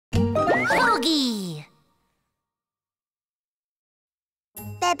Hogi.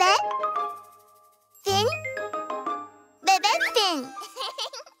 Bebe? Fin? Bebe Fin.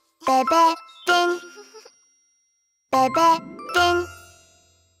 Bebe Fin. Bebe Fin.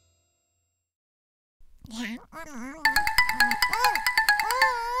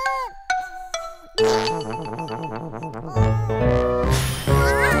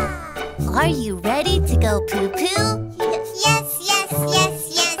 Are you ready to go poo-poo? Yes, yes, yes,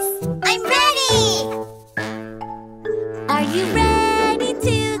 yes. I'm ready. Are you ready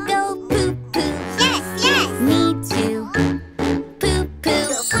to go poo-poo? Yes, yes. Me too. Poo-poo.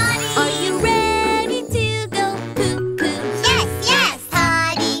 Go potty. Are you ready to go poo-poo? Yes, yes.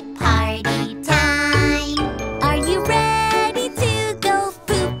 Potty party time. Are you ready to go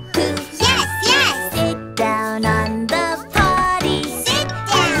poo-poo? Yes, yes. Sit down on the potty. Sit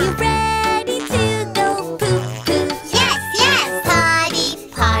Are you down. ready to go poo-poo? Yes, yes. Potty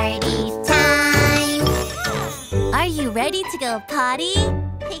party time. Are you ready to go potty?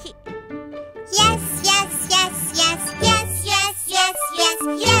 Yes, yes, yes, yes, yes, yes, yes, yes,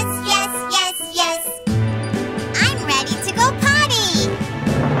 yes, yes, yes, yes. I'm ready to go potty.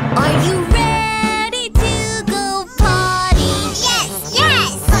 Are you ready to go potty? Yes,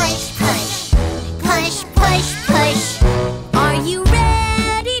 yes. Push, push, push, push, push. Are you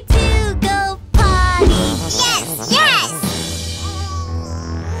ready to go potty? Yes, yes.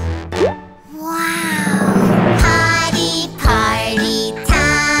 Wow. Potty party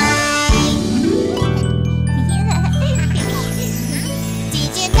time.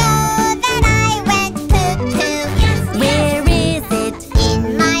 Did you know that I went poo-poo? Where is it? In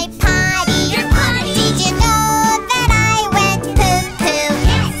my potty. Your potty. Did you know that I went poo-poo?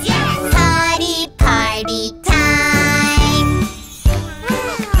 Yes, yes. Potty party time.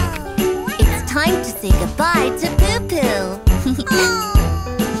 It's time to say goodbye to poo-poo.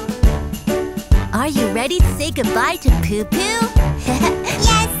 Are you ready to say goodbye to poo-poo? Yes,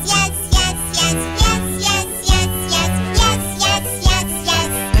 yes, yes, yes, yes, yes, yes, yes, yes, yes, yes,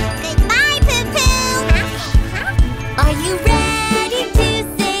 yes. Goodbye, poo-poo. Are you ready to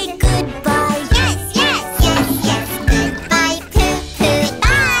say goodbye? Yes, yes, yes, yes. Goodbye, poo-poo.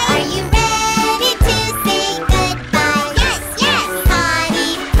 Are you ready to say goodbye? Yes, yes. Potty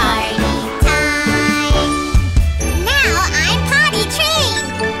party time. Now I'm potty trained.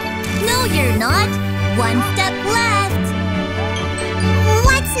 No, you're not. One step left.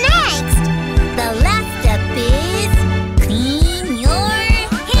 What's next? The last step is clean your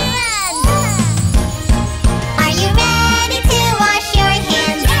hands. Are you ready to wash your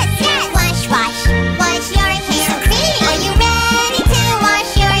hands? Yes, yes. Wash, wash, wash your hands. Are you ready to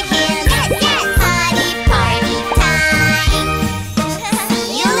wash your hands? Yes, yes. Potty party time. See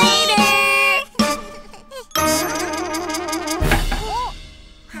you later.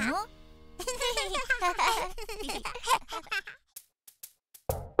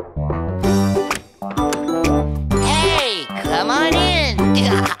 Hey, come on in.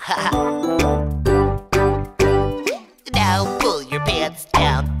 Now pull your pants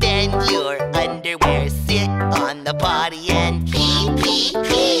down, bend your underwear, sit on the potty and pee, pee,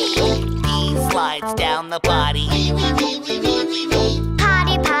 pee. Pee slides down the potty.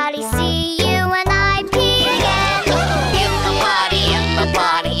 Potty, potty, see you when I pee again. In the potty, in the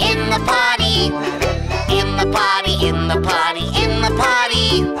potty, in the potty. In the potty, in the potty, in the potty.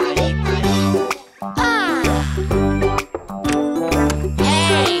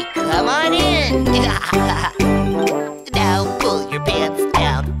 Hey, come on in. Now pull your pants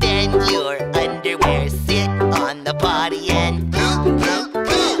down, bend your underwear, sit on the potty and poop, poop,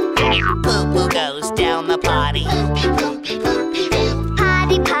 poop. Poo-poo goes down the potty.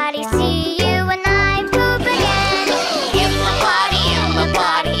 Potty, potty, see you when I poop again. In the potty, in the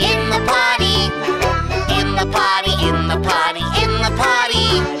potty, in the potty. In the potty, in the potty, in the potty.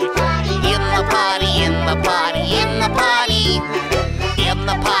 In the potty, in the potty, in the potty. In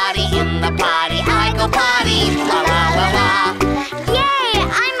the potty, in the potty, I go potty. La la la la. Yay,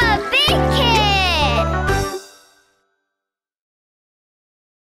 I'm a big kid.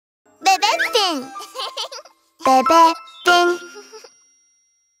 Bebe Fin. Bebe Fin.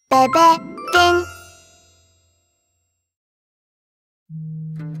 Bebe Fin.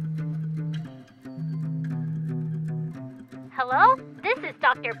 Hello? This is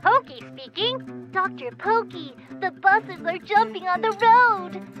Dr. Pokey speaking. Dr. Pokey, the buses are jumping on the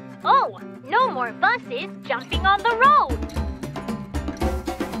road. Oh, no more buses jumping on the road.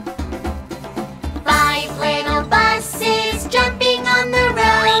 5 little buses jumping on the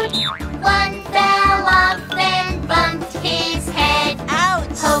road. One fell off and bumped his head. Ouch!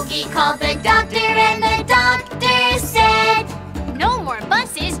 Hogi called the doctor and the doctor said, No more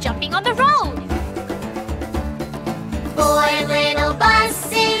buses jumping on the road.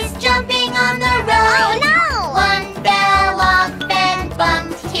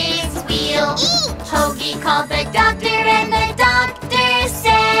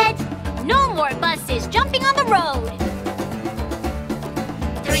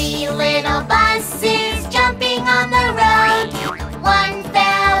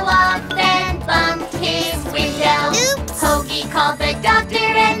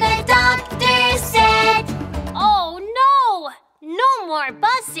 more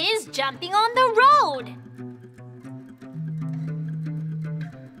buses jumping on the road.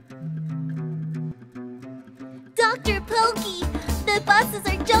 Dr. Pokey, the buses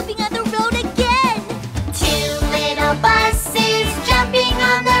are jumping on the road again. Two little buses jumping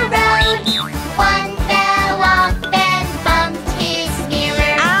on the road. One fell off and bumped his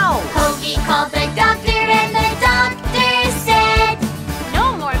mirror. Ow! Hogi called the doctor and the doctor said,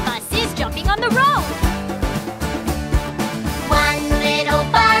 No more buses jumping on the road. one little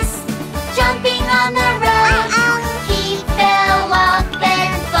bus jumping on the road. He fell off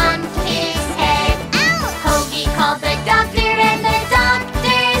and bumped his head. Hogi called the doctor and the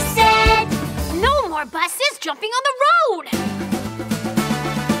doctor said, No more buses jumping on the road.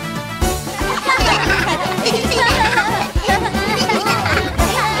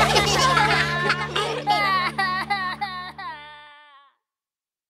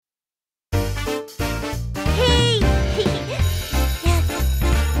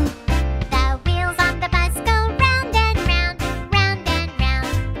 the wheels on the bus go round and round, round and round,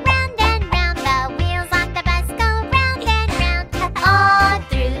 round and round. The wheels on the bus go round and round, all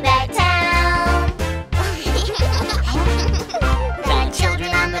through the town. The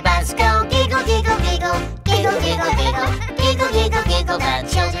children on the bus go giggle, giggle, giggle, giggle, giggle, giggle, giggle, giggle, giggle. The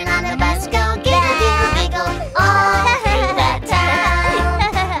children on the bus go giggle, giggle, giggle, all through the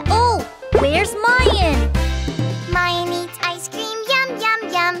town. Oh, where's Mayan? Mayan eats ice cream, yum, yum,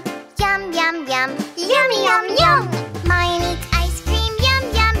 yum, yum, yum, yum, yum, yum, yum. Mayan eats ice cream, yum,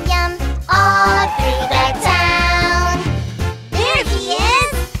 yum, yum, all through the town. There he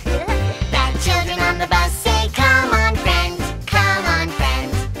is! The children on the bus say, come on, friends, come on,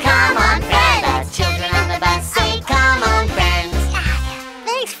 friends, come on, friends. The children on the bus say, come on, friends.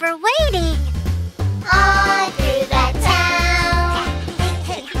 Thanks for waiting. All through the town.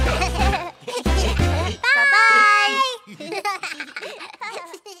 Bye-bye.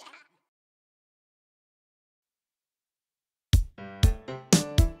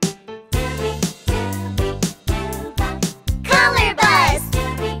 Color bus.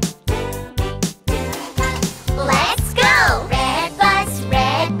 Let's go. Red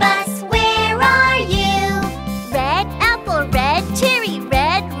bus, where are you? Red apple, red cherry,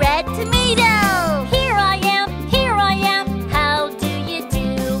 red tomato. Here I am, how do you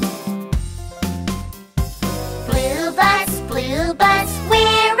do? Blue bus,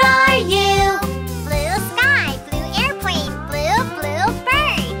 where are you? Blue sky, blue airplane, blue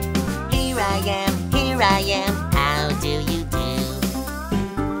bird. Here I am, how do you do?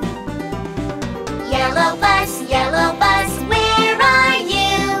 Yellow bus, where are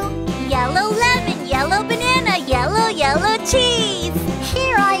you? Yellow lemon, yellow banana, yellow cheese.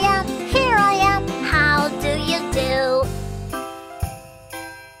 Here I am, how do you do?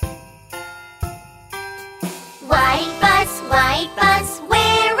 White bus,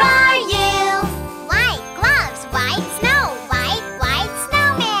 where are you? White gloves, white snow, white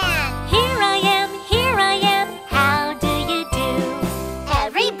snowman. Here I am, how do you do?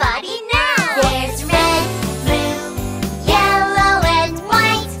 Everybody now! There's red, blue, yellow, and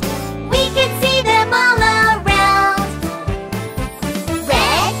white. We can see them all around.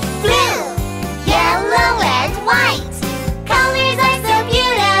 Red, blue, yellow, and white. Colors are so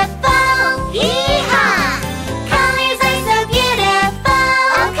beautiful. Yee-haw! Colors are so beautiful.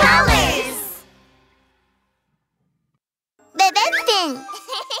 Oh, colors! Bebe fin.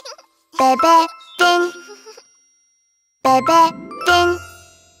 Bebe fin. Bebe fin.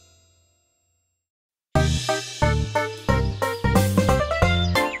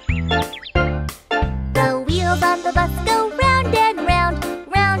 The wheels on the bus go round and round,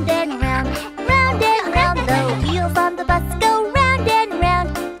 round and round, round and round. The wheels on the bus go round and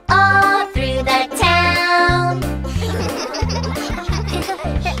round, All through the town.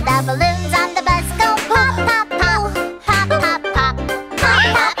 The balloons on the bus go pop, pop, pop, pop, pop, pop, pop,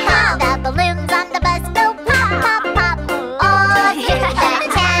 pop, pop. The balloons on the bus go pop, pop, pop, all through the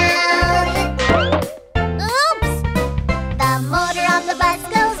town. Oops! The motor on the bus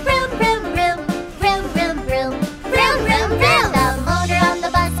goes vroom, vroom, vroom, vroom, vroom, vroom, vroom, vroom, vroom. The motor on the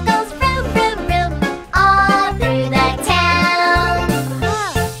bus goes vroom, vroom, vroom, all through the town.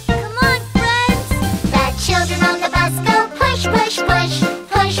 Come on, friends! The children on the bus go push, push, push,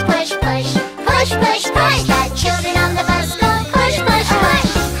 push, push, push, push, push, push. The children on the bus go push, push,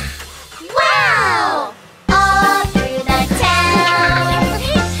 push. Wow! All through the town.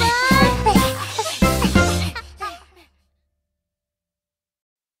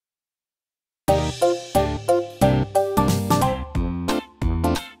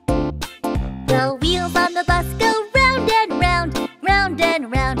 the wheels on the bus go round and round, round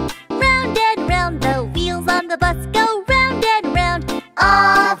and round, round and round. The wheels on the bus go round and round,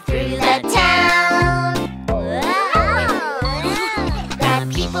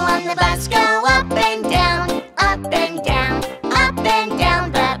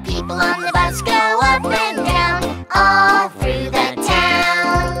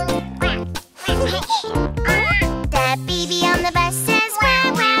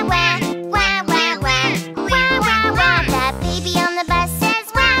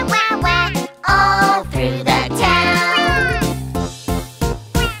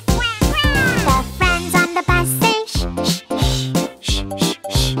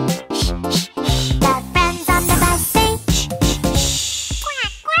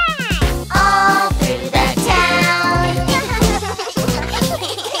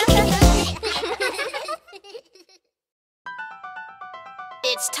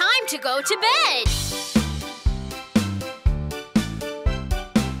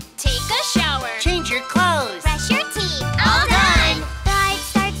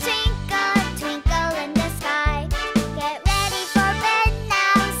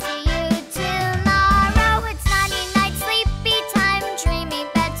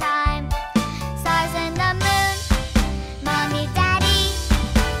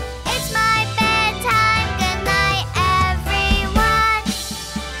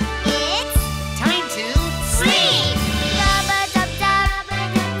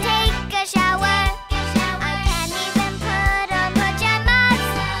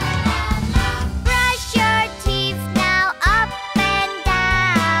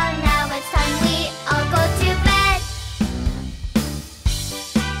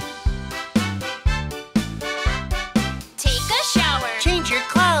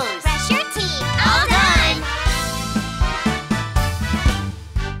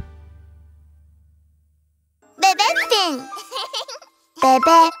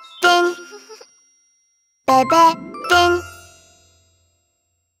 Bebe ding. Bebe ding.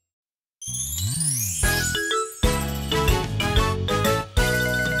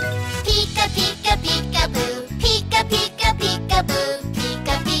 Pika, pika, peekaboo. Pika, pika, peekaboo.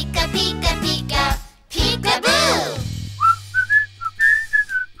 Pika, pika, pika, pika. Peekaboo!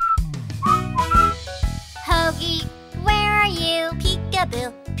 Hogi, where are you?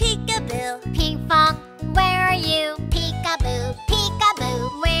 Peekaboo, peekaboo. Pinkfong, where are you? Peekaboo, peekaboo.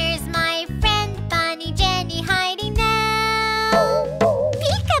 Where's my friend Bunny Jenny hiding now?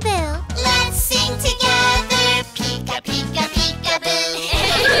 Peekaboo. Let's sing together. Pika, pika, peekaboo.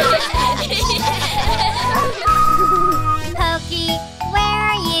 Pokey, where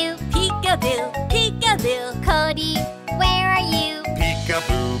are you? Peekaboo, peekaboo. Cody, where are you?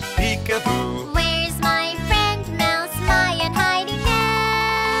 Peekaboo, peekaboo. Where's my friend Mouse Lion hiding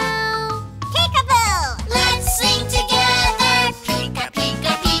now? Peekaboo. Let's sing together. Pika,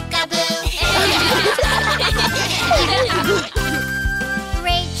 pika, peekaboo.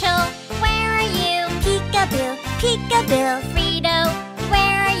 Rachel, where are you? Peekaboo, peekaboo. Frito,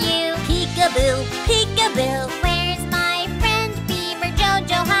 where are you? Peekaboo, peekaboo. Where's my friend Beaver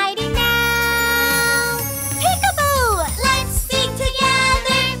Jojo hiding now? Peekaboo. Let's sing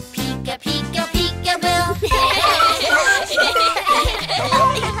together. Pika, pika, peekaboo.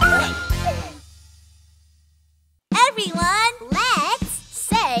 Everyone, let's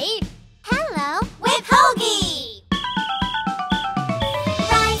say hello With Hogi.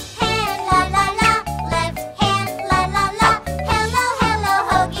 Right hand la la la, left hand la la la. Hello, hello,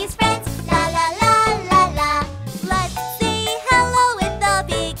 Hogi's friends. La la la la la. Let's say hello with a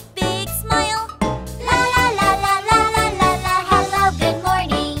big, big smile. La la la la la la la la. Hello, good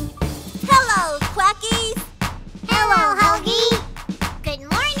morning. Hello, Quackies. Hello, Hogi. Good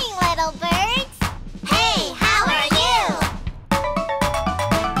morning, little birds. Hey, how are you?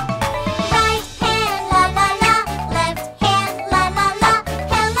 Right hand la la la, left hand la la la.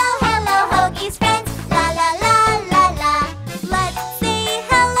 Hello, hello, Hogi's friends. La la la la la. Let's say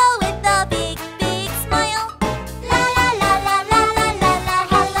hello with a big, big smile. La la la la la la la la.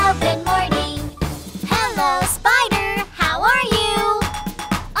 Hello, good morning. Hello, Spider. How are you?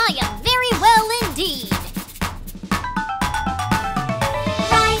 I am very well indeed.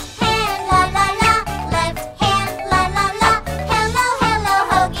 Right hand la la la, left hand la la la. Hello, hello,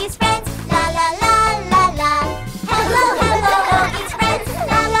 Hogi's friends. La la la la la. Hello, hello, Hogi's friends.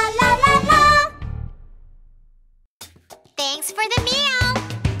 La la la la la. Thanks for the meal.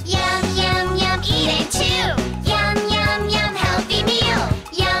 Yum, yum, yum, eat it too. Yum, yum, yum, healthy meal.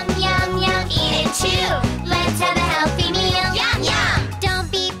 Yum, yum, yum, eat it too. Let's have a healthy meal. Yum, yum. Don't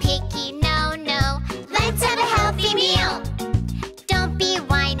be picky, no, no. Let's have a healthy meal. Don't be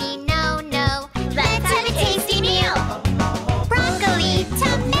whiny, no, no. Let's have a tasty meal. Broccoli,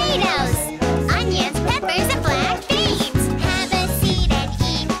 tomatoes, onions, peppers, and black beans. Have a seat and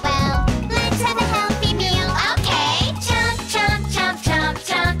eat well. Let's have a healthy meal. Okay. Chomp, chomp, chomp, chomp,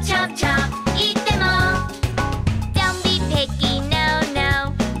 chomp, chomp, chomp. Eat them all. Don't be picky, no,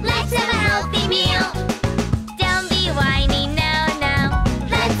 no. Let's have a healthy meal. Don't be whiny, no, no.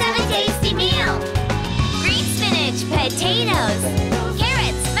 Let's have a tasty meal. Green spinach, potatoes,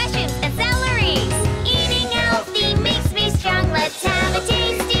 carrots, mushrooms, and celeries. Eating healthy makes me strong. Let's have a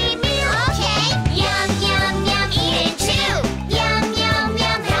tasty meal. Okay. Yum, yum, yum, eat it too. Yum, yum,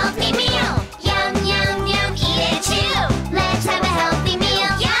 yum, healthy meal. Yum, yum, yum, eat it too. Let's have a healthy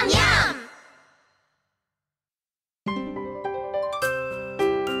meal. Yum, yum.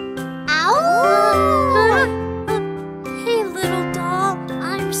 Hey, little doll,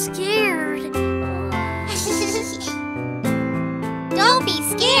 I'm scared. Don't be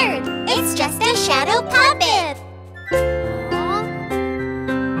scared. It's just a shadow puppet.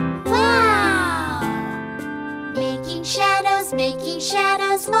 Wow! Making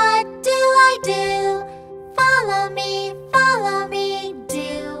shadows, what do I do? Follow me,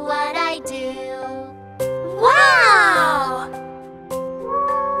 do what I do. Wow!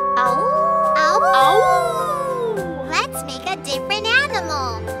 Oh, Oh! let's make a different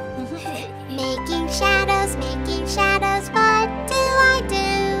animal. Making shadows, what do I do?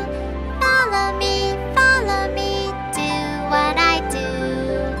 Follow me, do what I do.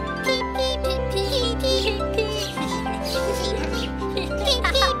 Peep, peep, peep, peep, peep, peep, peep. Peep,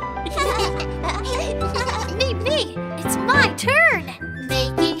 peep.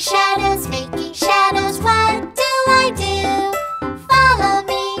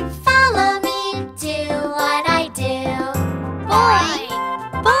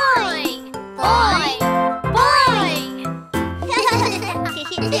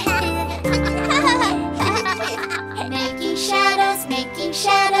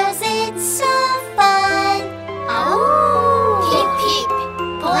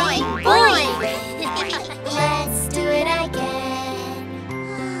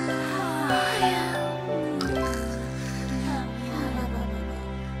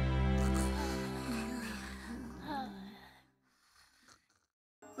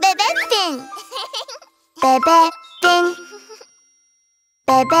 ding. Bebe ding.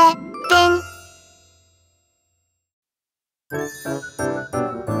 Bebe ding.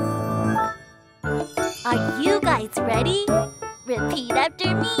 Are you guys ready? Repeat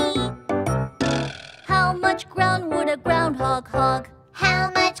after me. How much ground would a groundhog hog?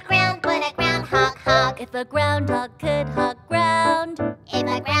 How much ground would a groundhog hog? If a groundhog could hog ground. If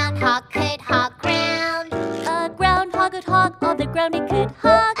a groundhog could hog ground. A groundhog would hog all the ground it could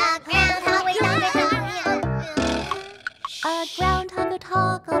hog. A groundhog would hog. A groundhog would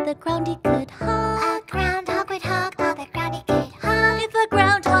hog all the ground he could hog. A groundhog would hog all the ground he could hog. If a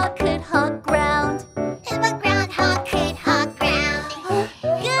groundhog could hog ground. If a groundhog could hog ground.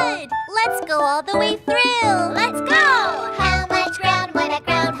 Good! Let's go all the way through! Let's go! How much ground would a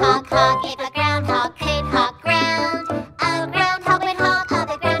groundhog hog if a groundhog could hog ground? A groundhog would hog all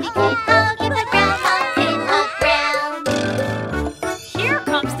the ground he could hog if a groundhog could hog ground. Here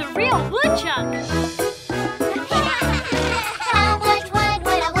comes the real woodchuck. How much wood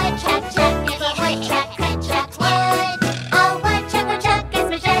would a woodchuck chuck if a woodchuck could chuck wood? A woodchuck would chuck as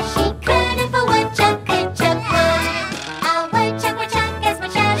much as she could if a woodchuck could chuck wood. A woodchuck would chuck as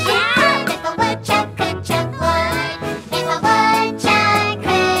much as she could if a woodchuck could chuck wood. If a woodchuck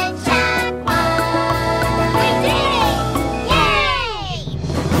could chuck wood. We did it! Yay!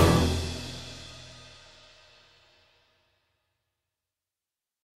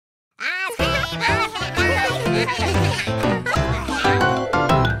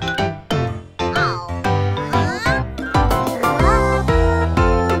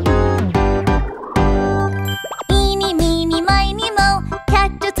 Eeny, meeny, miny, mo.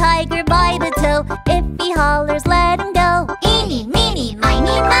 Catch a tiger by the toe. If he hollers, let him go. Eeny, meeny,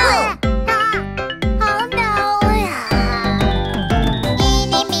 miny, mo. Oh no.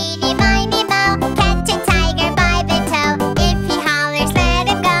 Eeny, meeny, miny, mo. Catch a tiger by the toe. If he hollers, let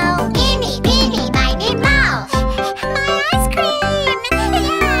him go. Eeny, meeny, miny, mo. My ice cream.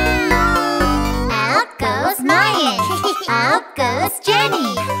 Out goes Mayan. Out goes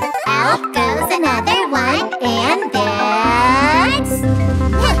Jenny. Out goes another one. And that's...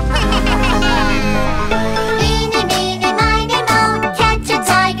 Eeny, meeny, miny, mo. Catch a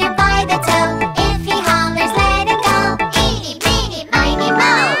tiger by the toe. If he hollers, let him go. Eeny, meeny, miny,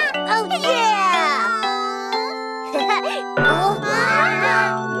 mo. Oh, yeah!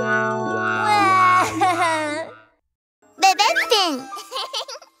 Bebe ding.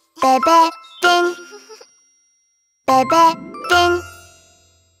 Bebe ding. Bebe ding.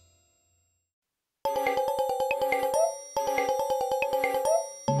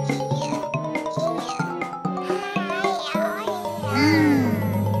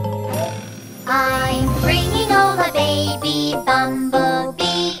 I'm bringing home a baby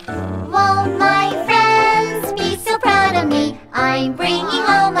bumblebee. Won't my friends be so proud of me? I'm bringing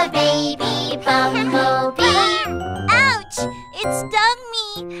home a baby bumblebee. Ouch! It stung me!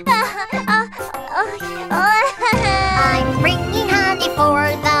 I'm bringing honey for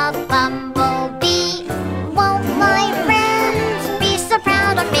the bumblebee. Won't my friends be so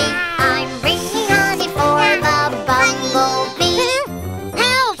proud of me? I'm bringing honey for the bumblebee.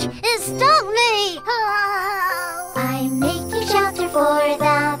 Ouch! It stung me! I'm making shelter for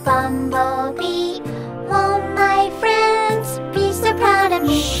the bumblebee. Won't my friends be so proud of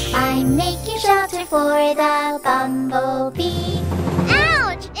me? I'm making shelter for the bumblebee.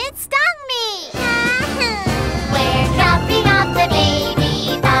 Ouch! It stung me! We're dropping off the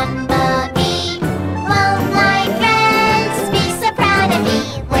baby bumblebee. Won't my friends be so proud of me?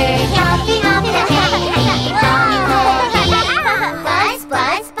 We're dropping off the baby bumblebee. Buzz,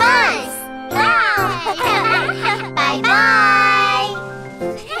 buzz, buzz! Bye-bye!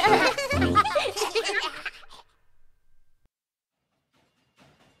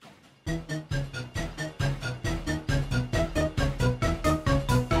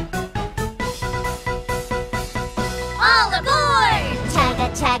 All aboard! Chugga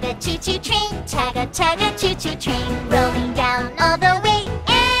chugga choo choo train, chugga chugga choo choo train, rolling down all the way,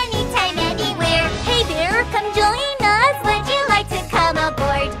 anytime, anywhere. Hey there, come join us! Would you like to come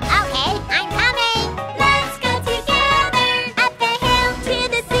aboard? Okay, I'm coming. Let's go together up the hill to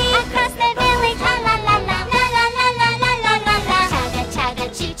the sea, across the village. La la la la la la la la la la la la. Chugga chugga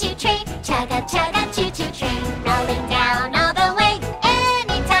choo choo train, chugga chugga choo choo train, rolling down all the way,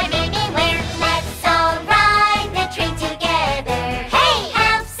 anytime, anywhere. Let's all ride the train together. Hey,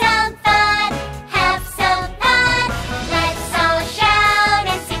 have some fun, have some fun. Let's all shout.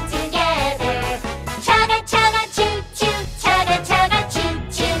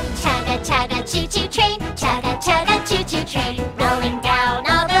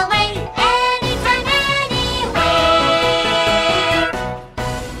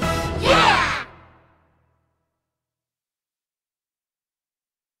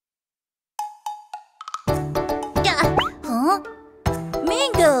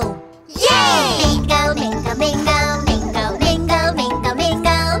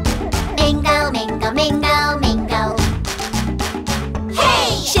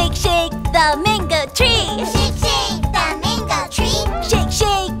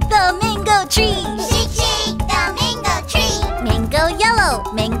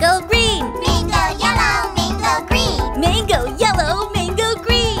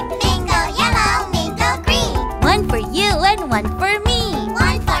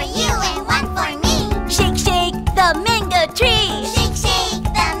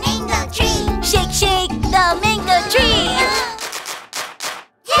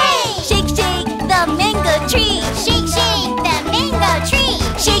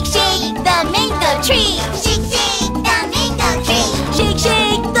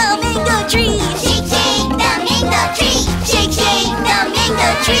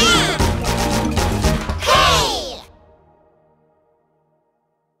 tree. Hey!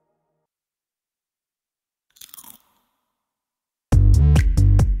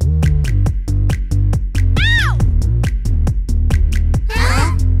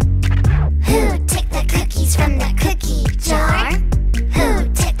 Huh? Who took the cookies from the cookie jar? Who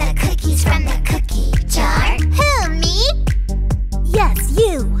took the cookies from the cookie jar? Who, me? Yes,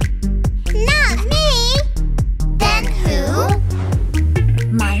 you. Not me. Then who?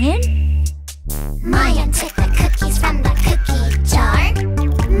 Mayan? Maya took the cookies from the cookie jar.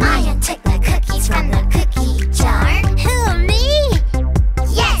 Maya took the cookies from the cookie jar. Who, me?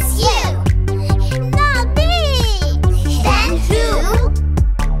 Yes, you. Not me. Then who?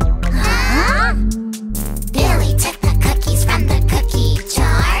 Huh? Billy took the cookies from the cookie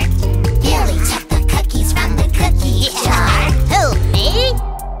jar. Billy took the cookies from the cookie jar. Who, me?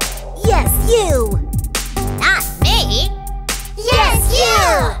 Yes, you. Not me. Yes, you.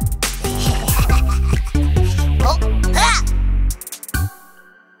 Oh, ah.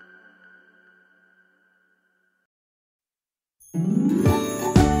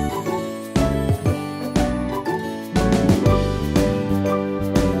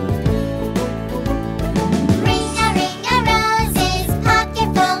 Ring-a-ring-a-roses, pocket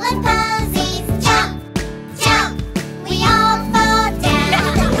full of posies. Jump, jump, we all fall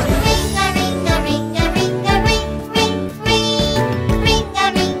down. Ring-a-ring-a-ring-a-ring-a-ring, ring, ring.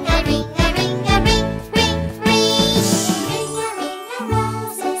 Ring-a-ring-a-ring-a-ring-a-ring, ring, ring.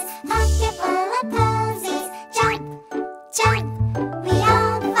 Ring-a-ring-a-roses, pocket full of posies. Jump, jump, we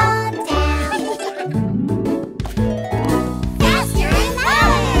all fall down. Faster and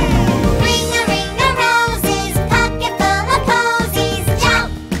louder! Ring-a-ring-a-roses, pocket full of posies. Jump,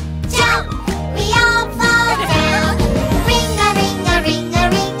 jump, we all fall down.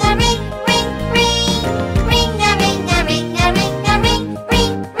 Ring-a-ring-a-ring-a-ring-a-ring, ring, ring. Ring-a-ring-a-ring-a-ring-a-ring,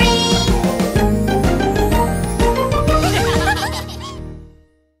 ring, ring.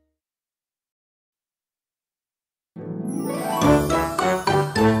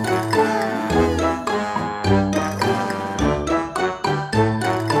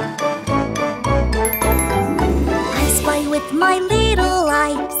 I spy with my little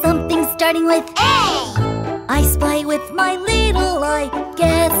eye something starting with A! I spy with my little eye.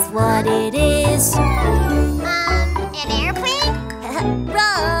 Guess what it is? An airplane?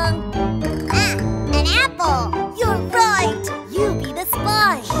 Wrong. Ah, an apple. You're right. You be the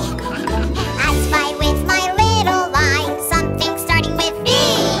spy. I spy with my little eye something starting with B.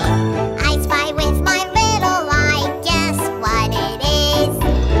 I spy with my little eye. Guess what it is?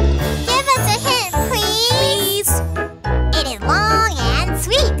 Give us a hint, please. Please. It is long and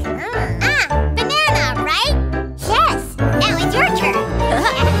sweet. Ah, banana, right? Yes. Now it's your turn.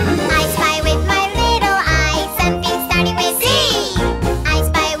 I spy with my little eye something starting with C. I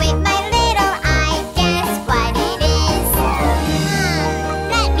spy with my little eye. Guess what it is?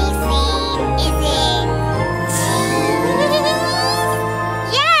 Let me see. Is it cheese?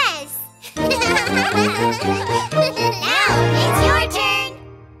 Yes. Now it's your turn.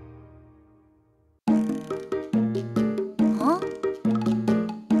 Huh?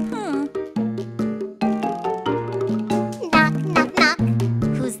 Knock, knock, knock.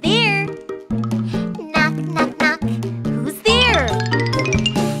 Who's there? Knock, knock, knock. Who's there?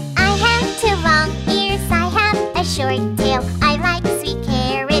 I have two long ears, I have a short tail. I like sweet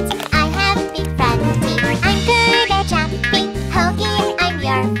carrots, I have big front teeth. I'm good at jumping, Hogi, I'm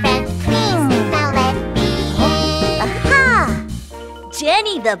your friend. Please, now let me in. Aha!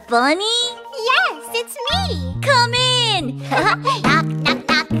 Jenny the bunny? Yes, it's me. Come in. Knock, knock,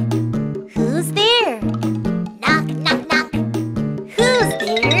 knock. Who's there? Knock, knock, knock. Who's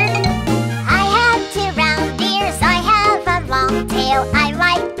there? I have two round ears, I have a long tail. I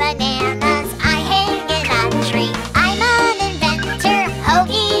like bananas, I hang in a tree. I'm an inventor,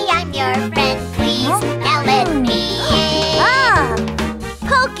 Hogi, I'm your friend. Please, now let me in. Ah!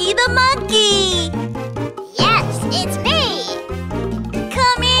 Pokey the monkey. Yes, it's me.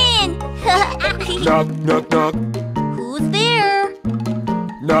 Come in. Knock, knock, knock. Who's there?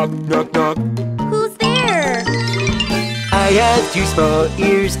 Knock, knock, knock. Who's there? I have two small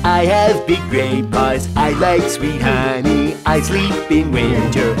ears, I have big gray paws. I like sweet honey, I sleep in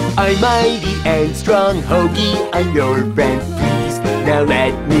winter. I'm mighty and strong, Hogi, I'm your friend. Please, now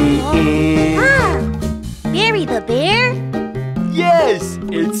let me in. Ah! Barry the bear? Yes,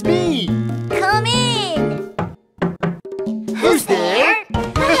 it's me. Come in. Who's there?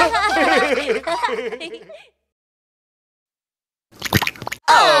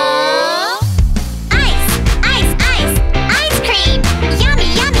 Oh! Ice, ice, ice, ice cream. Yummy,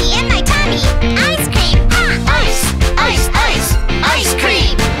 yummy in my tummy. Ice cream, ha! Ice, ice, ice, ice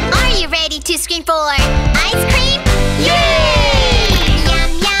cream.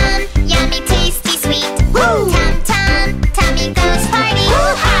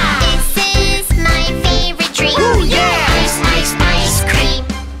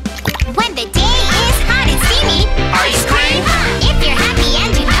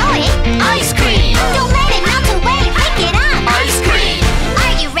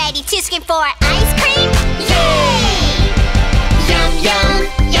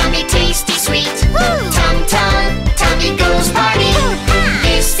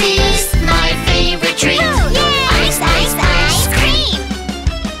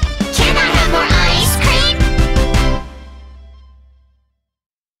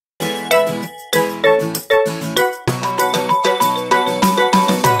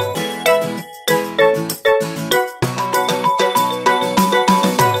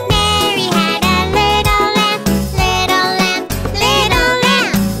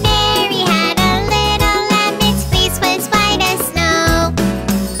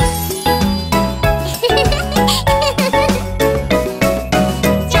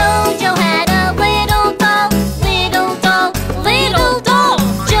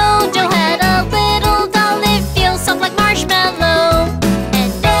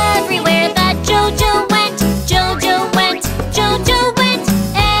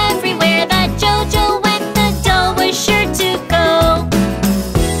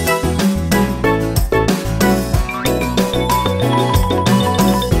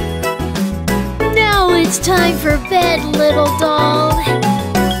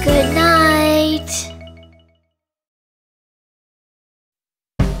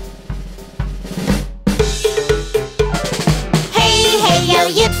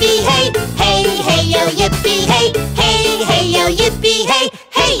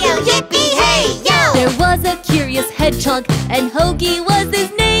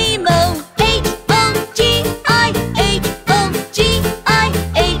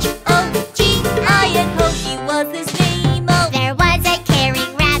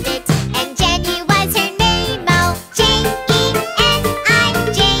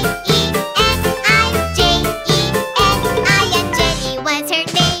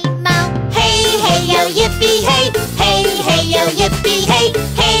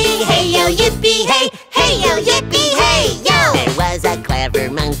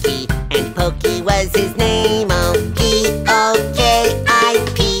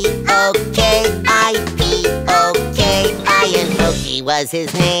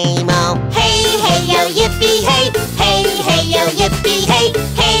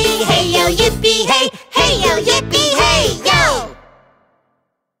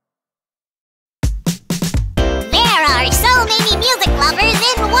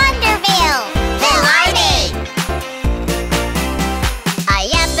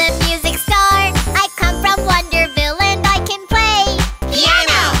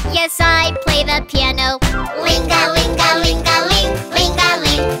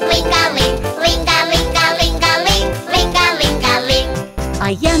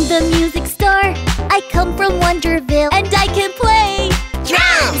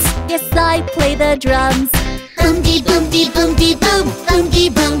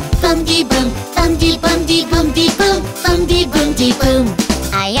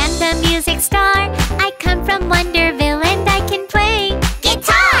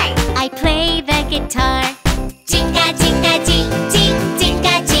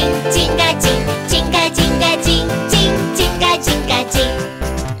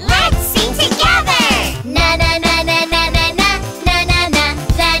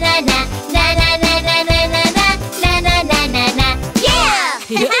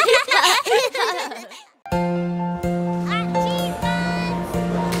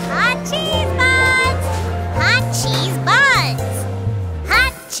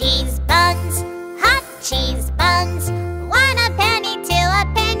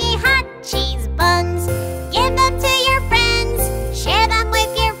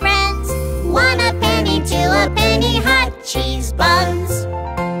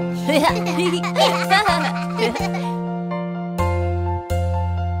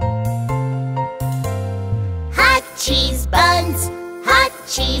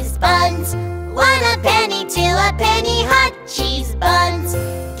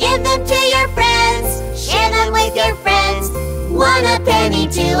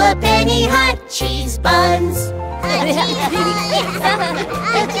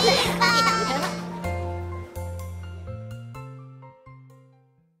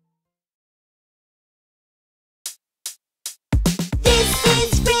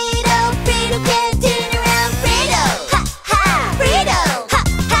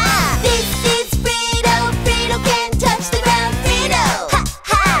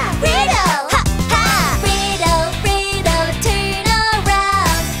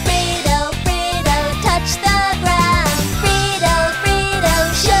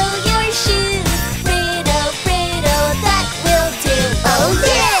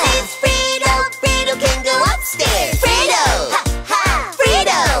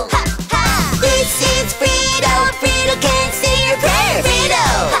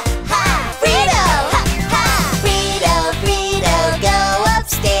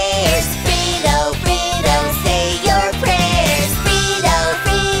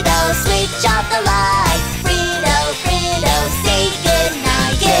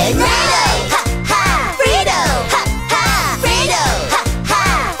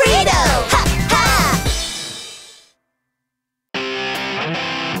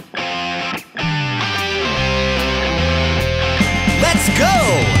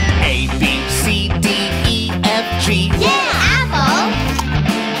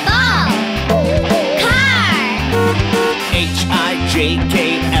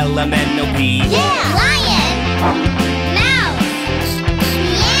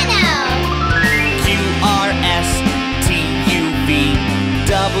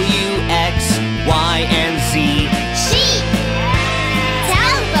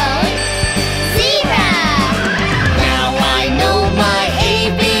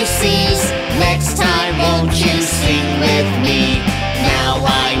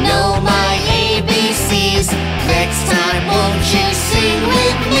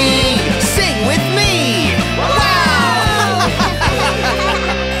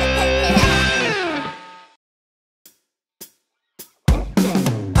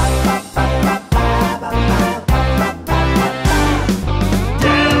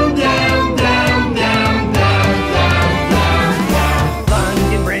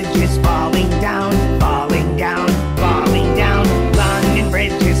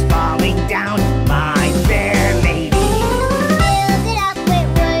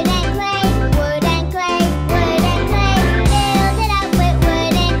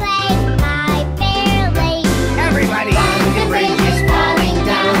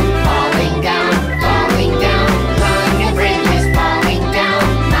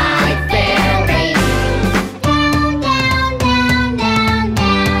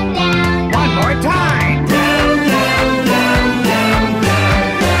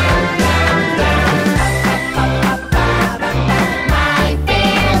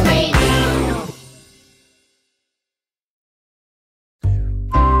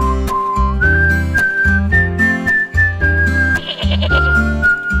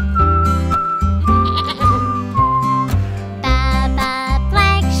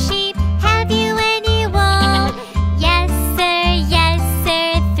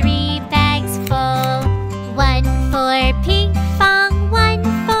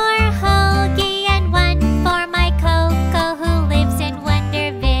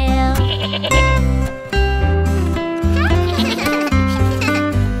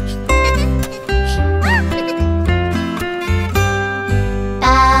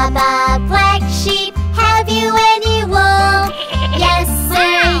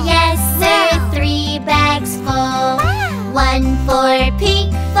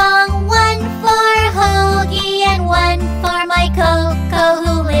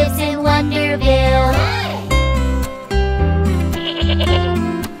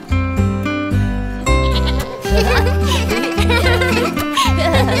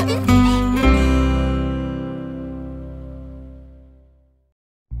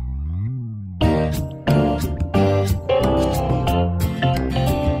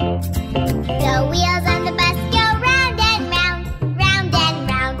 The wheels on the bus go round and round, round and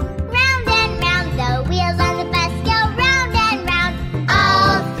round, round and round. The wheels on the bus go round and round,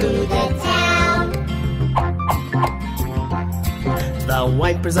 all through the town. The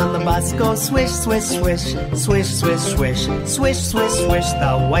wipers on the bus go swish, swish, swish, swish, swish, swish, swish, swish, swish.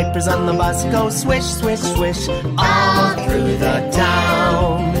 The wipers on the bus go swish, swish, swish, all through the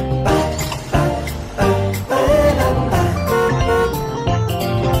town.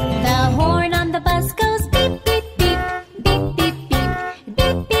 The horn on the bus goes beep, beep, beep, beep, beep, beep,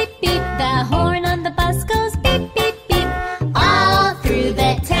 beep, beep, beep. The horn on the bus goes beep, beep, beep, all through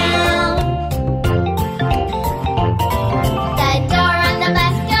the town. The door on the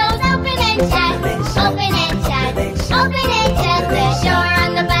bus goes open and shut, open and shut, open and shut. The door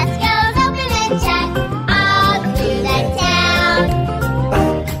on the bus goes open and shut, all through the town.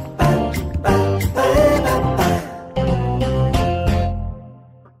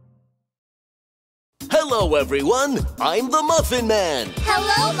 Hello, everyone. I'm the Muffin Man.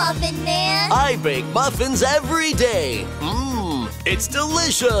 Hello, Muffin Man. I bake muffins every day. Mmm, it's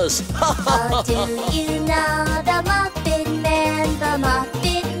delicious. Oh, do you know the Muffin Man, the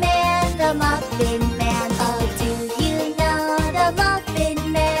Muffin Man, the Muffin Man? Oh, do you know the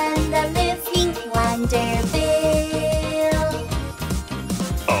Muffin Man, the living Wonderville?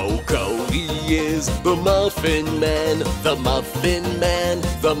 Oh, Cody is the Muffin Man, the Muffin Man,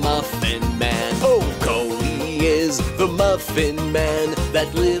 the Muffin Man. Oh, Cody is the Muffin Man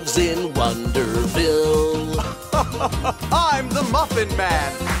that lives in Wonderville. I'm the Muffin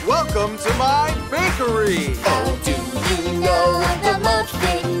Man. Welcome to my bakery. Oh, do you know the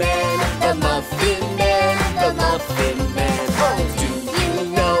Muffin Man, the Muffin Man, the Muffin Man? Oh, do you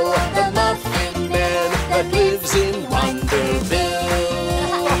know the Muffin Man that lives in Wonderville?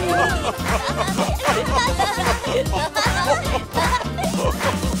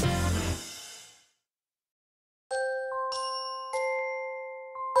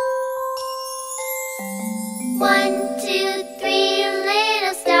 One, two, three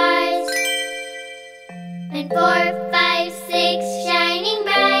little stars, and 4, 5, 6 shining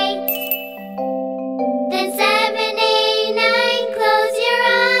bright. Then 7, 8, 9, close your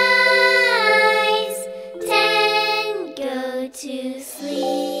eyes. 10, go to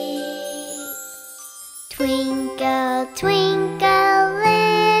sleep. Twinkle, twinkle,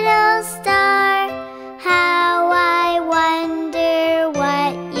 little star, how I wonder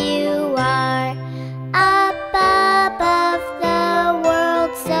what you are. Up above the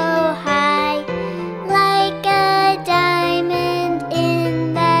world so high, like a diamond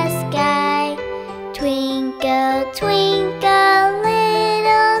in the sky. Twinkle, twinkle,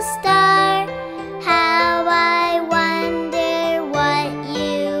 little star, how I wonder what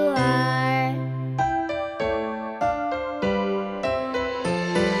you are.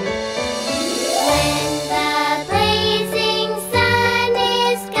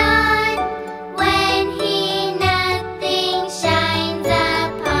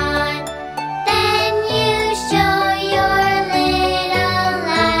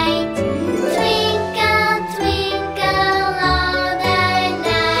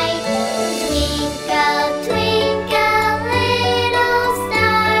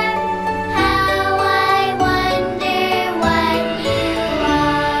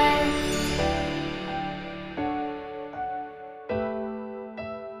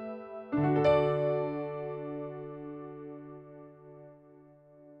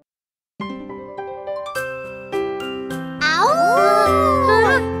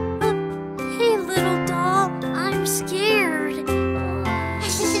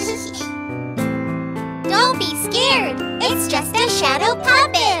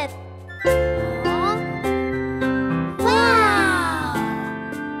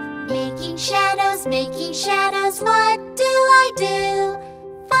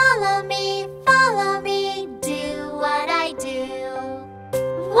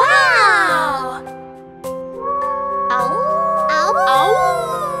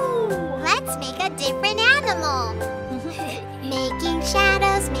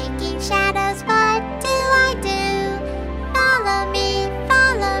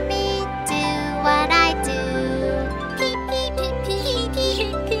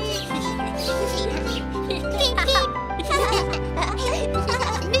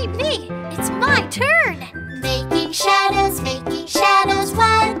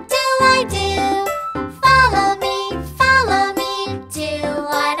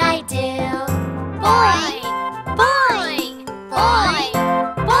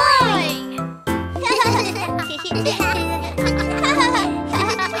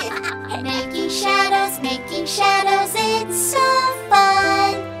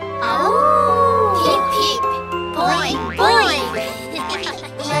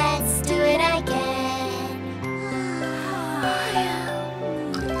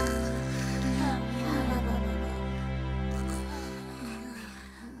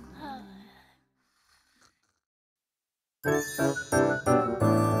 Are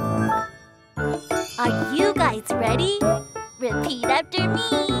you guys ready? Repeat after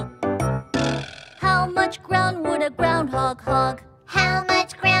me. How much ground would a groundhog hog? How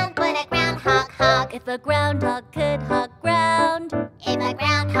much ground would a groundhog hog? If a groundhog could hog ground. If a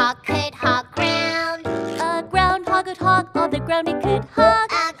groundhog could hog ground. A groundhog would hog all the ground it could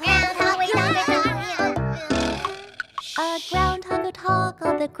hog. A groundhog would hog. A groundhog would hog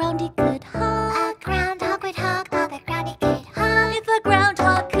all the ground he could hog. A groundhog would hog all the ground he could hog. If a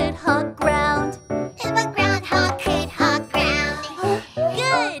groundhog could hog ground. If a groundhog could hog ground.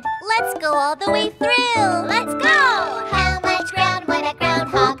 Good! Let's go all the way through! Let's go! How much ground would a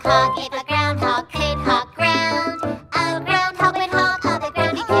groundhog hog? If a groundhog could hog ground. A groundhog would hog all the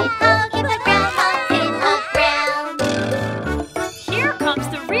ground he could hog. If a groundhog could hog ground. Here comes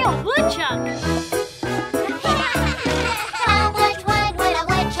the real woodchuck. How much wood would a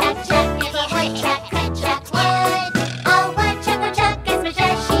woodchuck chuck if a woodchuck could chuck wood? A woodchuck would chuck as much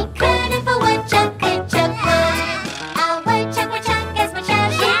as she could if a woodchuck could chuck wood. A woodchuck would chuck as much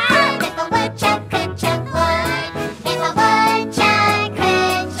as she could if a woodchuck could chuck wood. If a woodchuck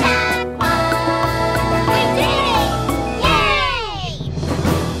could chuck wood. We did it! Yay!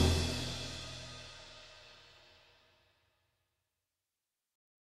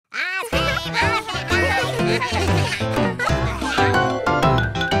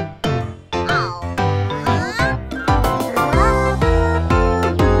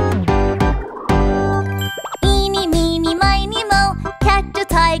 Eeny, meeny, miny, mo. Catch a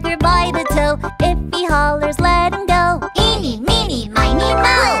tiger by the toe. If he hollers, let him go. Eeny, meeny, miny,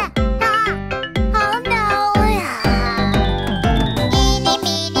 mo. Oh no. Eeny,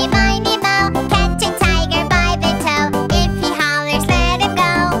 meeny, miny, mo. Catch a tiger by the toe. If he hollers, let him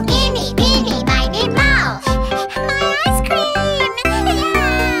go. Eeny, meeny, miny, mo. My ice cream.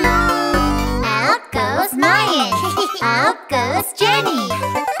 Out goes Mayan. Out goes Jenny.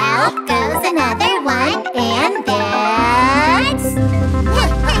 Out goes another one. And that's...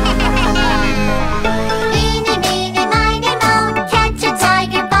 Eeny, meeny, miny, mo. Catch a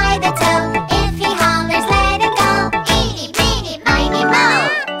tiger by the toe. If he hollers, let him go. Eeny, meeny, miny, mo.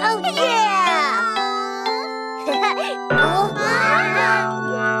 Oh, yeah!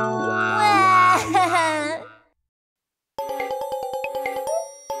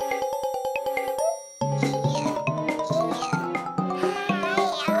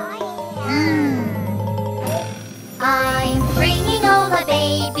 I'm bringing home a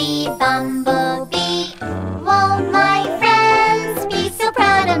baby bumblebee. Won't my friends be so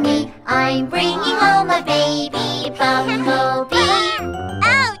proud of me? I'm bringing home a baby bumblebee.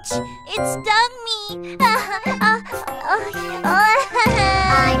 Ouch! It stung me!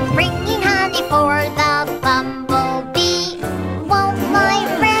 I'm bringing honey for the bumblebee. Won't my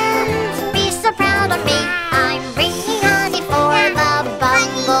friends be so proud of me? I'm bringing honey for the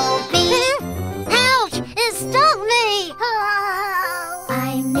bumblebee. Ouch! It stung me!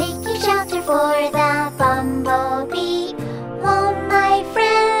 I'm making shelter for the bumblebee. Won't my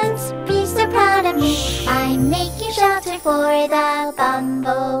friends be so proud of me? I'm making shelter for the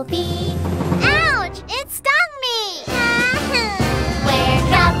bumblebee. Ouch! It stung me! We're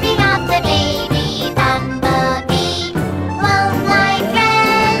dropping off the baby bumblebee. Won't my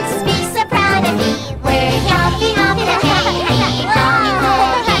friends be so proud of me? We're dropping off the baby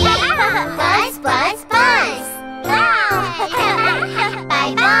bumblebee. Buzz, buzz, buzz!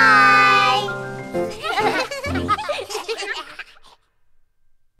 Bye-bye!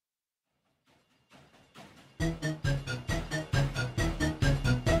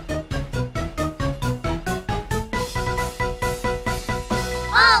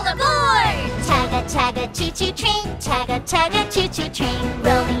 All aboard! Chugga chugga choo choo train, chugga chugga choo choo train,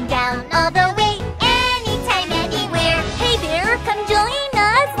 rolling down all the way, anytime, anywhere. Hey there, come join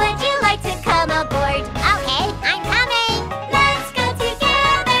us! Would you like to come aboard? Okay, I'm coming. Let's go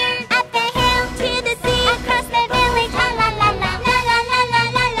together up the hill to the sea, across the village. La la la la la la la la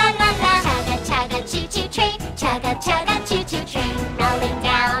la la la la. Chugga chugga choo choo train, chugga chugga choo choo train, rolling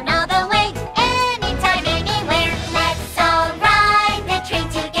down all the way, anytime, anywhere. Let's all ride the train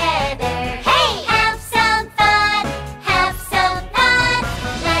together. Hey, have some fun, have some fun.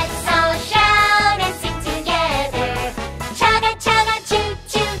 Let's all shout.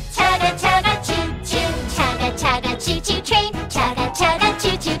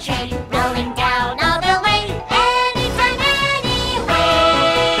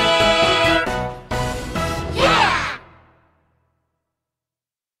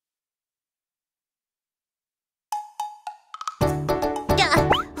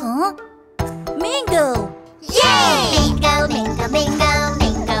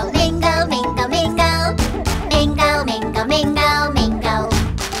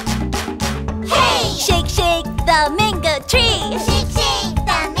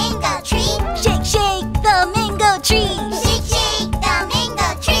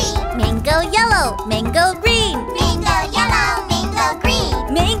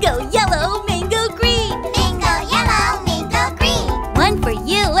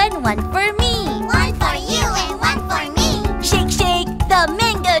 and one for me. One for you and one for me. Shake, shake the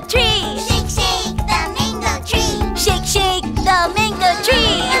mango tree. Shake, shake the mango tree. Shake, shake the mango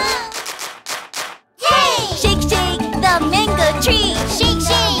tree. Hey! Shake, shake the mango tree. Shake,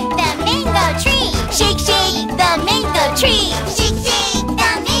 shake the mango tree. Shake, shake the mango tree. Shake, shake the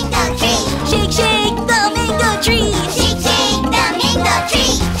mango tree. Shake, shake the mango tree. Shake, shake the mango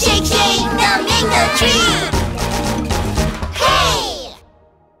tree. Shake, shake the mango tree. Hey!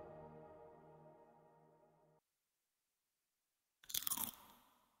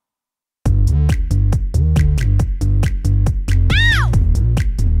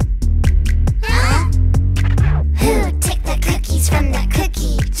 Huh? Who took the cookies from the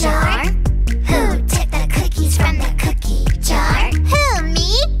cookie jar? Who took the cookies from the cookie jar? Who,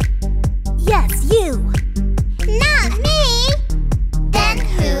 me? Yes, you. Not me. Then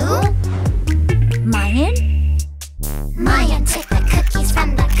who? Mayan? Mayan took the cookies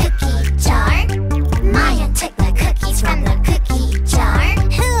from the cookie jar. Mayan took the cookies from the cookie jar.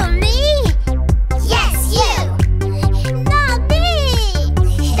 Who, me? Yes, you. Not me.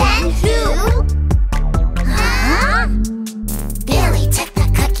 Then who? Huh? Billy took the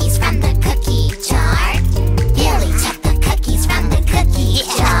cookies from the cookie jar. Billy took the cookies from the cookie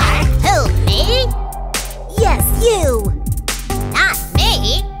jar. Who, me? Yes, you. Not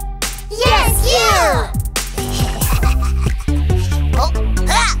me. Yes, you. Oh,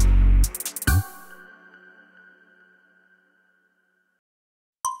 ah.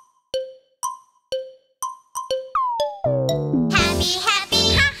 Happy, happy,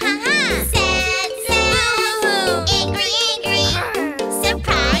 ha ha ha. Sad, sad, angry, angry.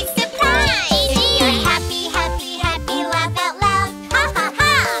 Surprise, surprise. If you're happy, happy, happy, laugh out loud. Ha ha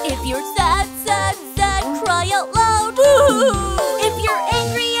ha. If you're sad, sad, sad, cry out loud. If you're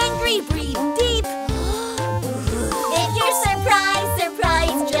angry, angry, breathe deep. If you're surprised,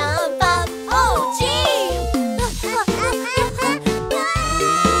 surprised, jump up. Oh, gee!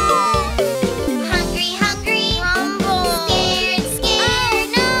 Hungry, hungry, scared,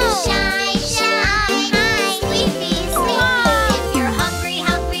 scared, shy, shy, sleepy, sleepy. If you're hungry,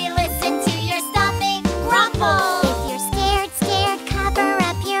 hungry, listen to your stomach grumble. If you're scared, scared, cover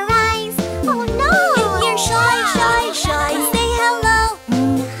up your eyes. Oh no! If you're shy, shy, shy, say hello.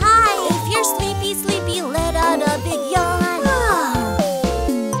 Hi. If you're sleepy, sleepy, let out a big yawn.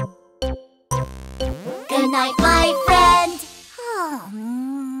 Good night, my friend.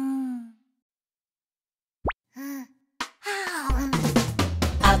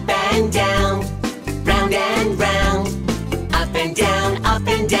 Up and down, round and round. Up and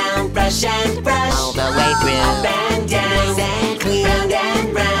down, brush and brush. All the way through. Up and down, and clean. Round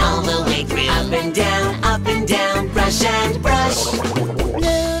and round. All the way through. Up and down, brush and brush.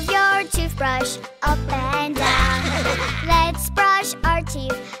 Move your toothbrush up and down. Let's brush our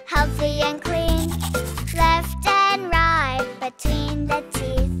teeth healthy and clean. Left and right between the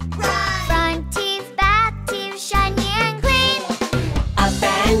teeth. Front teeth, back teeth, shiny and clean. Up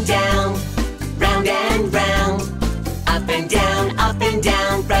and down, round and round. Up and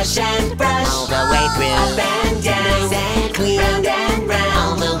down, brush and brush. All the way through. Up and down, and clean. Round and round.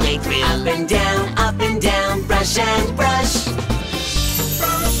 All the way through. Up and down, brush and brush.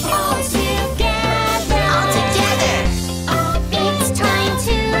 All together. All together. It's time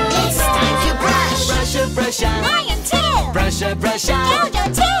to brush. Brush up, brush up. Lion too. Brush up, brush up. Jojo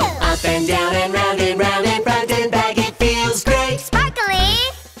too. Up and down and round and round and front and back. It feels great. Sparkly.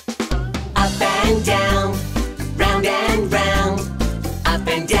 Up and down, round and round. Up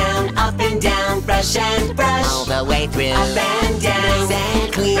and down, brush and brush. All the way through. Up and down,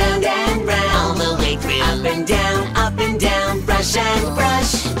 and clean. Round and round. All the way through. Up and down, brush and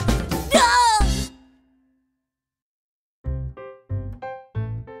brush.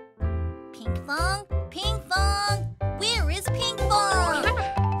 Pinkfong, Pinkfong, where is Pinkfong?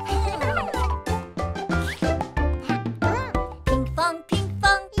 Pinkfong,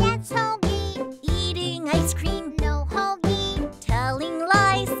 Pinkfong, Yes, Hoagie. eating ice cream, No Hoagie. telling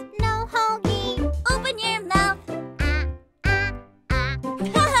lies. No Hoagie. Open your mouth.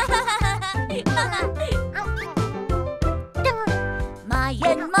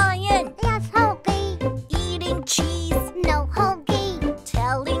 Mayan, Mayan, Yes, Hoagie. eating cheese, No Hoagie.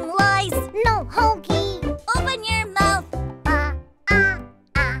 telling lies. No Hoagie. Open your mouth.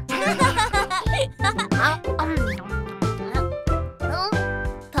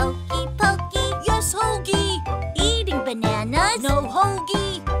 Pokey, Pokey, yes, Hoagie. Eating bananas, no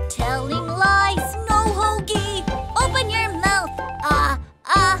Hoagie. Telling lies, no Hoagie. Open your mouth. Huh?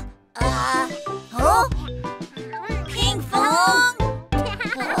 Pinkfong?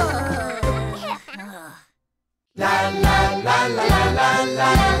 La la la la la la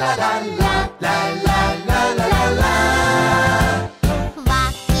la la la la la la la la la.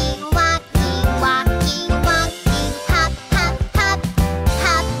 Walking, walking, walking, walking. Hop, hop, hop.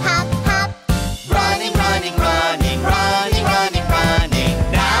 Hop, hop, hop. Running, running, running, running, running, running.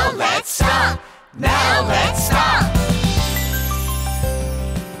 Now let's stop. Now let's stop.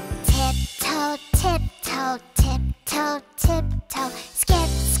 Tiptoe, tiptoe, tiptoe, tiptoe. Skip,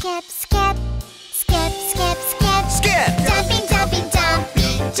 skip, skip. Skip, skip, skip. Skip. Jumping, jumping, jumping.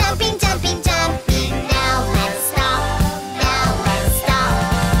 Jumping, jumping, jumping. Now let's stop. Now let's stop.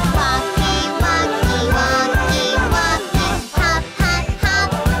 Walking, walking, walking, walking. Hop, hop, hop.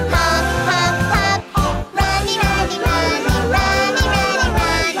 Hop, hop, hop. Running, running, running, running, running,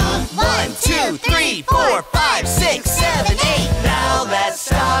 running. 1, 2, 3, 4, 5, 6, 7, 8. Now let's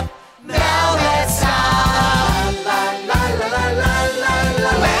stop. Now let's stop. La la la la la la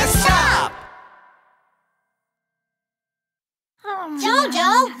la. Let's stop. Jojo,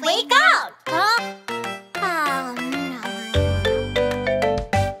 wake up! Huh? Oh, no.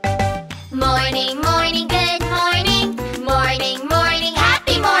 Morning, morning, good morning. Morning, morning,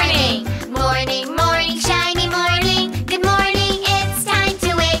 happy morning. Morning, morning, shiny morning. Good morning, it's time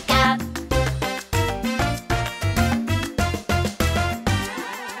to wake up.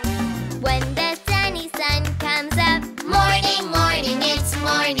 When the sunny sun comes up, morning, morning, it's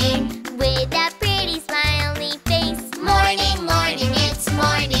morning. With a pretty smiley face, morning, morning, it's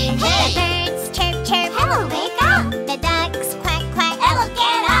morning. Hey! The birds chirp, chirp. Hello, wake up! The ducks quack, quack. Hello,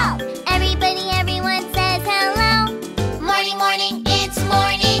 get up! Everybody, everyone says hello. Morning, morning, it's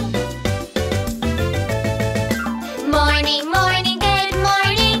morning. Morning, morning, good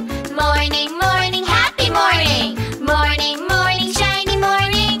morning. Morning, morning, happy morning. Morning, morning, shiny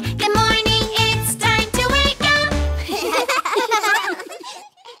morning. Good morning, it's time to wake up.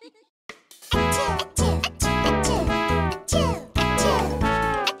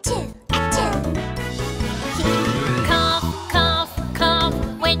 Cough, cough, cough.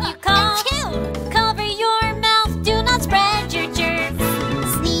 When you cough, cover your mouth. Do not spread your germs.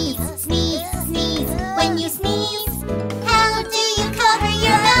 Sneeze, sneeze, sneeze. When you sneeze, how do you cover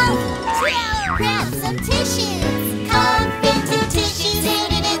your mouth? Grab some tissues. Cough into tissues.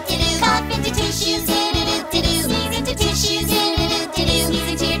 Cough into tissues. Sneeze into tissues. Sneeze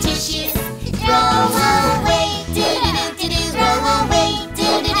into your tissues. Throw away. Throw away.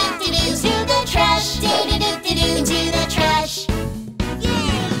 To the trash. Into the trash.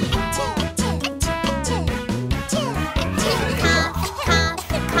 Cough, cough,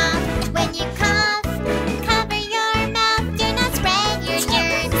 cough. When you cough, cover your mouth. Do not spread your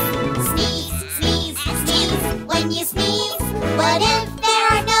germs. Sneeze, sneeze, sneeze. When you sneeze, what if there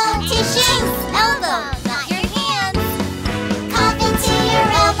are no tissues? Elbow, not your hands. Cough into your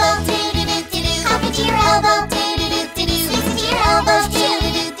elbow. Cough into your elbow. Sneeze into your elbow.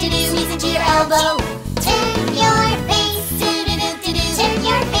 Sneeze into your elbow. Turn your face. Turn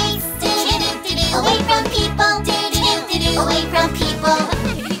your face. Away from people. Away from people.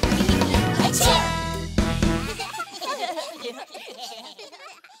 Achoo!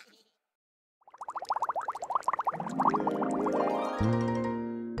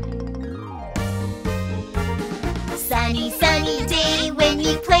 Sunny, sunny day. When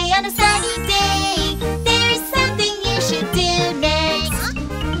you play on a sunny day, there's something you should do next.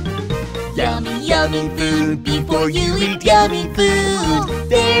 Yummy, yummy food before you eat yummy food.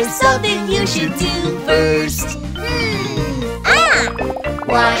 There's something you should do first.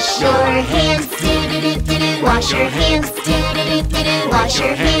 Wash your hands, wash your hands, wash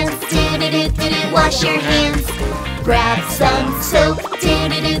your hands, wash your hands. Grab some soap,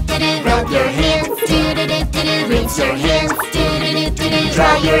 rub your hands, rinse your hands,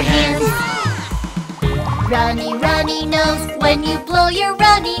 dry your hands. Runny, runny nose, when you blow your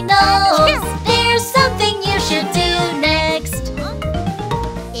runny nose, there's something you should do next.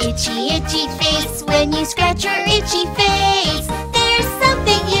 Itchy, itchy face, when you scratch your itchy face, there's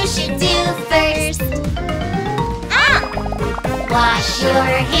something you should do first. Wash your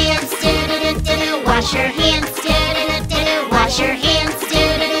hands, wash your hands, wash your hands,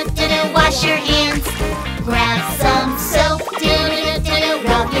 wash your hands. Grab some soap,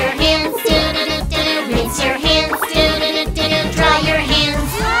 rub your hands, rinse your hands, dry your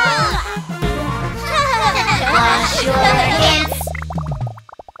hands. Wash your hands.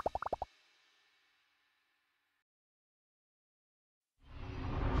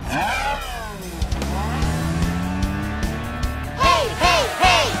 Hey, hey,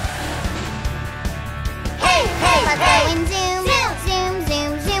 hey! Hey, hey, Let's hey! go and zoom, zoom,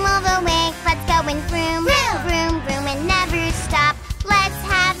 zoom, zoom all the way. Let's go and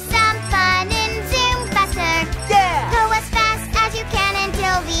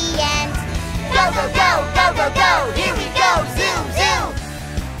go! Here we go! Zoom, zoom!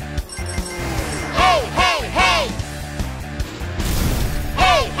 Hey, hey, hey!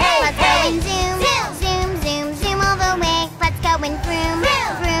 Hey, hey, Let's hey! go and zoom, zoom, zoom, zoom all the way. Let's go and vroom,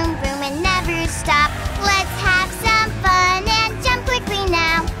 vroom, vroom and never stop. Let's have some fun and jump quickly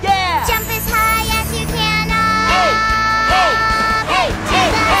now. Yeah! Jump as high as you can. Hey, hey, hey, hey,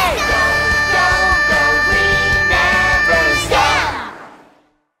 hey! Go, go, go! We never stop!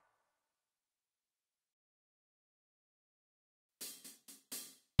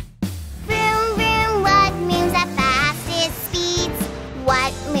 Vroom, vroom, what moves at fastest speeds?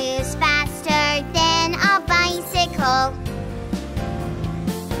 What moves faster than a bicycle?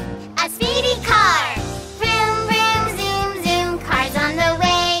 A speedy car. Vroom, vroom, zoom, zoom, cars on the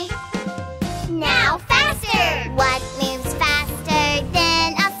way. Now faster. What moves faster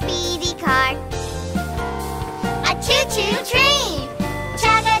than a speedy car? A choo-choo train.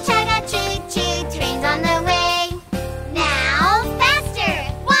 Chugga, chugga, choo-choo, trains on the way. Now faster.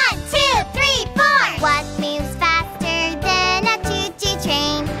 1, 2, 3, 4. What moves faster than a choo-choo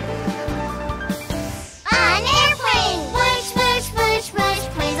train? An airplane. Whoosh, whoosh, whoosh, whoosh,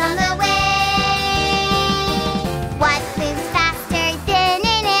 planes on the way. What moves faster than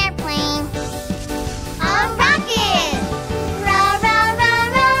an airplane? A rocket. Row, row, row,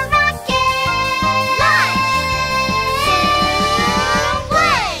 row, rocket. Launch. Zoom,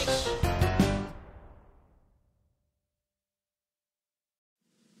 flash.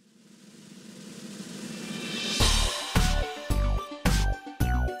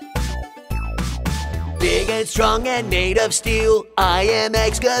 Big and strong and made of steel, I am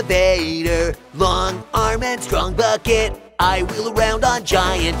excavator. Long arm and strong bucket, I wheel around on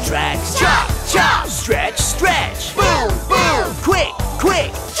giant tracks. Chop, chop, stretch, stretch. Boom, boom, quick,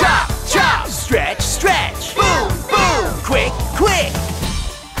 quick. Chop, chop, stretch, stretch. Boom, boom, quick, quick.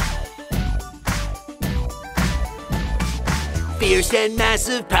 Fierce and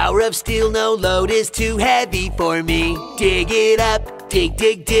massive power of steel, no load is too heavy for me. Dig it up, dig,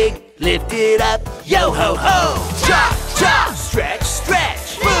 dig, dig, lift it up, yo ho ho! Chop, chop, stretch,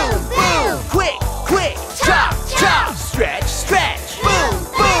 stretch, boom, boom, quick, quick, chop, chop, stretch, stretch, boom,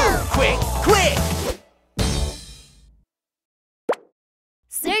 boom, quick, quick.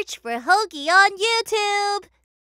 Search for Hogi on YouTube.